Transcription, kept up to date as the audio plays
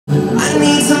I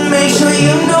need to make sure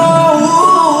you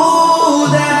know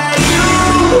that you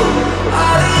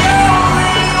are the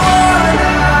only one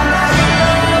I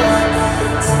love.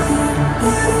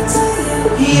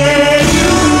 Yeah,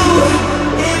 you.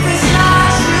 If it's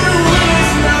not you,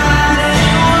 it's not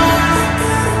anyone.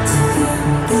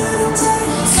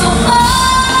 So hold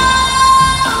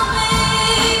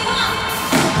me,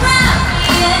 wrap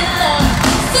me in love,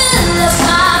 fill up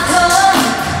my cup.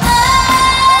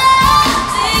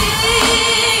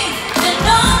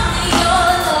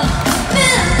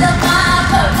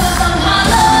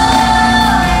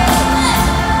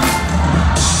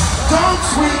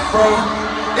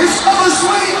 It's so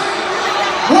sweet.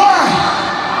 Why?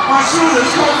 My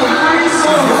shooters come for free,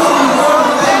 so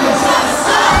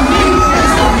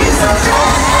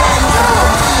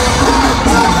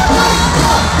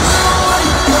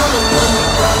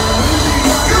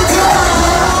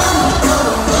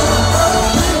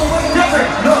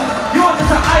different. Look, you're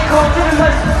just an icon.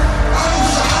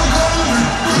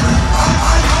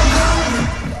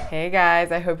 Hey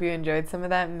guys, I hope you enjoyed some of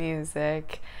that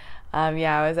music.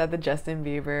 Yeah, I was at the Justin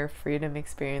Bieber Freedom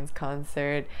Experience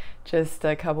concert just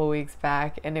a couple weeks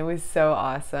back, and it was so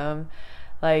awesome.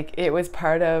 Like, it was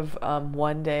part of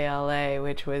 1DayLA,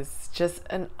 which was just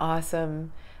an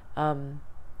awesome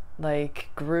like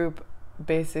group,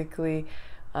 basically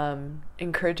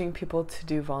encouraging people to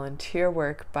do volunteer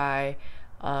work by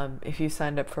if you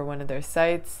signed up for one of their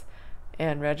sites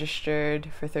and registered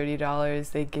for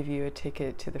 $30, they give you a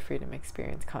ticket to the Freedom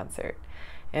Experience concert.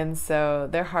 And so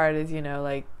their heart is,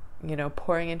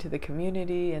 pouring into the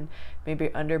community and maybe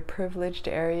underprivileged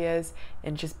areas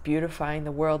and just beautifying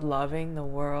the world, loving the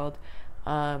world.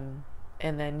 And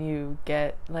then you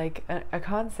get like a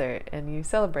concert and you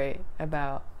celebrate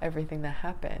about everything that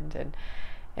happened.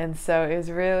 And so it was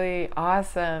really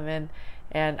awesome.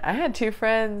 And I had two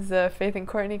friends, Faith and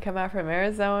Courtney, come out from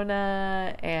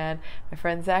Arizona, and my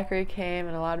friend Zachary came,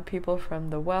 and a lot of people from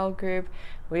the Well group.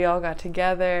 We all got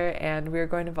together, and we were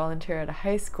going to volunteer at a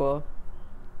high school.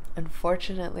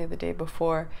 Unfortunately, the day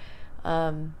before,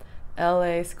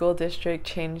 LA School District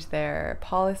changed their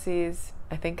policies,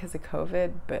 I think because of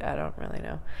COVID, but I don't really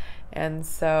know. And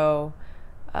so,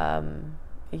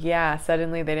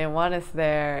 suddenly they didn't want us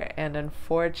there, and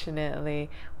unfortunately,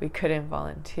 we couldn't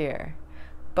volunteer.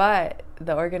 But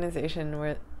the organization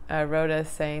wrote us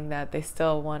saying that they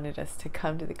still wanted us to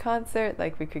come to the concert,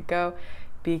 like we could go,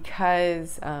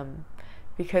 because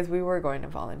we were going to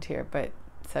volunteer, but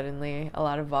suddenly a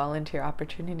lot of volunteer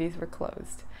opportunities were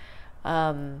closed.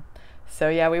 So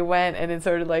yeah, we went, and it's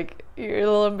sort of like, you're a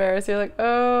little embarrassed. You're like,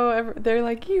 oh, they're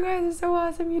like, you guys are so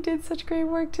awesome. You did such great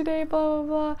work today, blah, blah,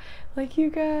 blah. Like, you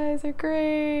guys are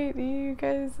great. You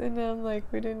guys, and I'm like,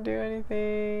 we didn't do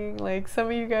anything. Like, some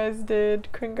of you guys did,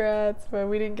 congrats, but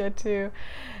we didn't get to.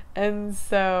 And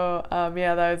so,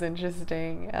 yeah, that was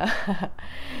interesting.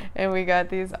 And we got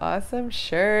these awesome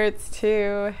shirts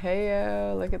too.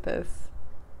 Heyo, look at this.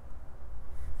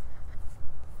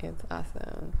 It's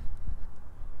awesome.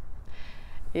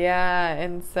 Yeah,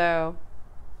 and so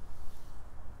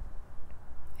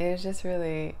it was just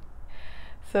really,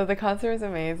 so the concert was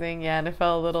amazing. Yeah, and it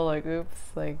felt a little like,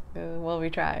 oops, like, well, we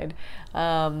tried.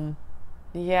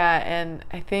 Yeah, and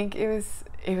I think it was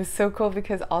so cool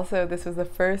because also this was the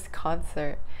first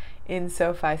concert in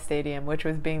SoFi Stadium, which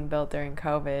was being built during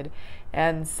COVID.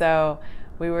 And so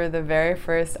we were the very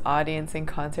first audience and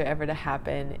concert ever to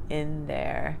happen in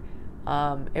there.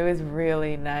 It was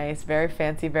really nice, very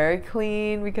fancy, very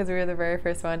clean because we were the very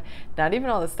first one. Not even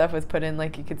all the stuff was put in,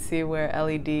 like you could see where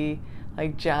LED,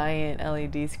 like giant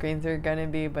LED screens were gonna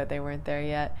be, but they weren't there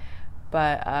yet.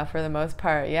 But for the most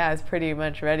part, yeah, it's pretty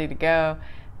much ready to go.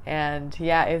 And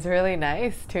yeah, it's really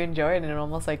nice to enjoy it and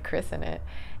almost like christen it.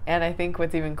 And I think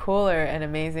what's even cooler and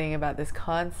amazing about this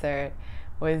concert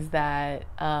was that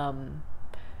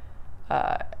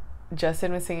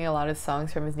Justin was singing a lot of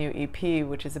songs from his new EP,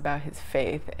 which is about his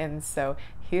faith. And so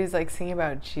he was like singing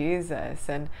about Jesus,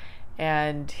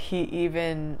 and he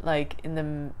even like in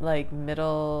the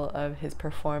middle of his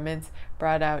performance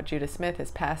brought out Judah Smith,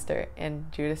 his pastor,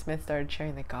 and Judah Smith started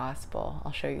sharing the gospel.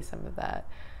 I'll show you some of that.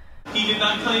 He did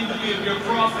not claim to be of your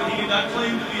prophet. He did not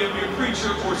claim to be of your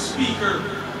preacher or speaker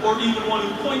or even one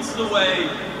who points the way.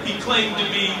 He claimed to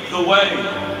be the way.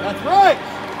 That's right.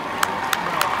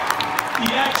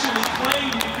 He actually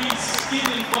claimed to be skin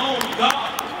and bone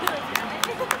God.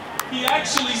 He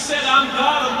actually said, I'm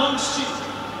God amongst you.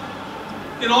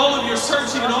 In all of your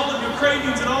searching, and all of your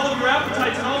cravings, and all of your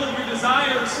appetites, and all of your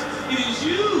desires, it is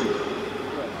you,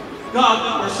 God,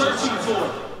 that we're searching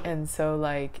for. And so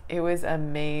like it was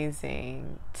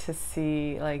amazing to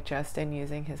see like Justin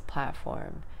using his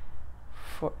platform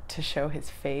to show his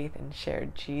faith and share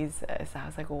Jesus. I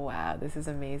was like, wow, this is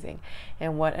amazing.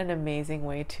 And what an amazing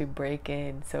way to break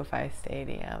in SoFi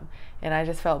Stadium. And I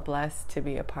just felt blessed to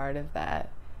be a part of that.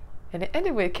 And it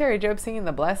ended with Kari Jobe singing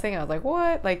The Blessing. I was like,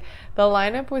 what? Like, the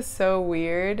lineup was so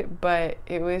weird, but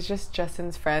it was just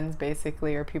Justin's friends,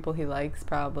 basically, or people he likes,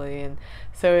 probably. And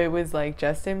so it was like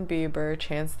Justin Bieber,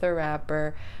 Chance the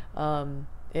Rapper,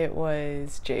 it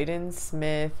was Jaden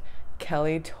Smith,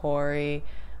 Kelly, Tori,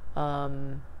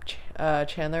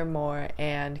 Chandler Moore,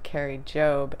 and Kari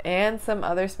Jobe, and some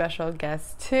other special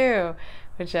guests too,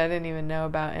 which I didn't even know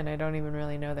about, and I don't even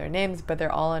really know their names, but they're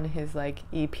all on his like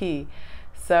EP.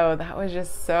 So that was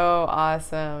just so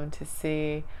awesome to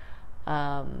see,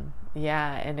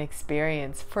 yeah, an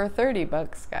experience for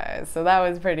 $30, guys. So that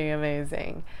was pretty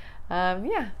amazing.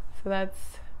 Yeah, so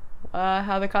that's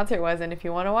how the concert was, and if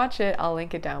you want to watch it, I'll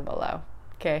link it down below.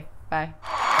 Okay, bye.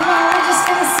 Come on, we're just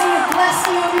going to sing a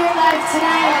blessing over your life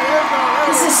tonight.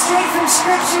 This is straight from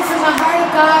Scripture, from the heart of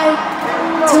God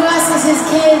to us as His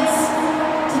kids,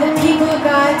 to the people of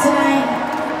God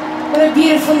tonight. What a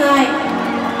beautiful night.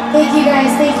 Thank you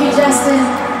guys. Thank you,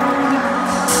 Justin.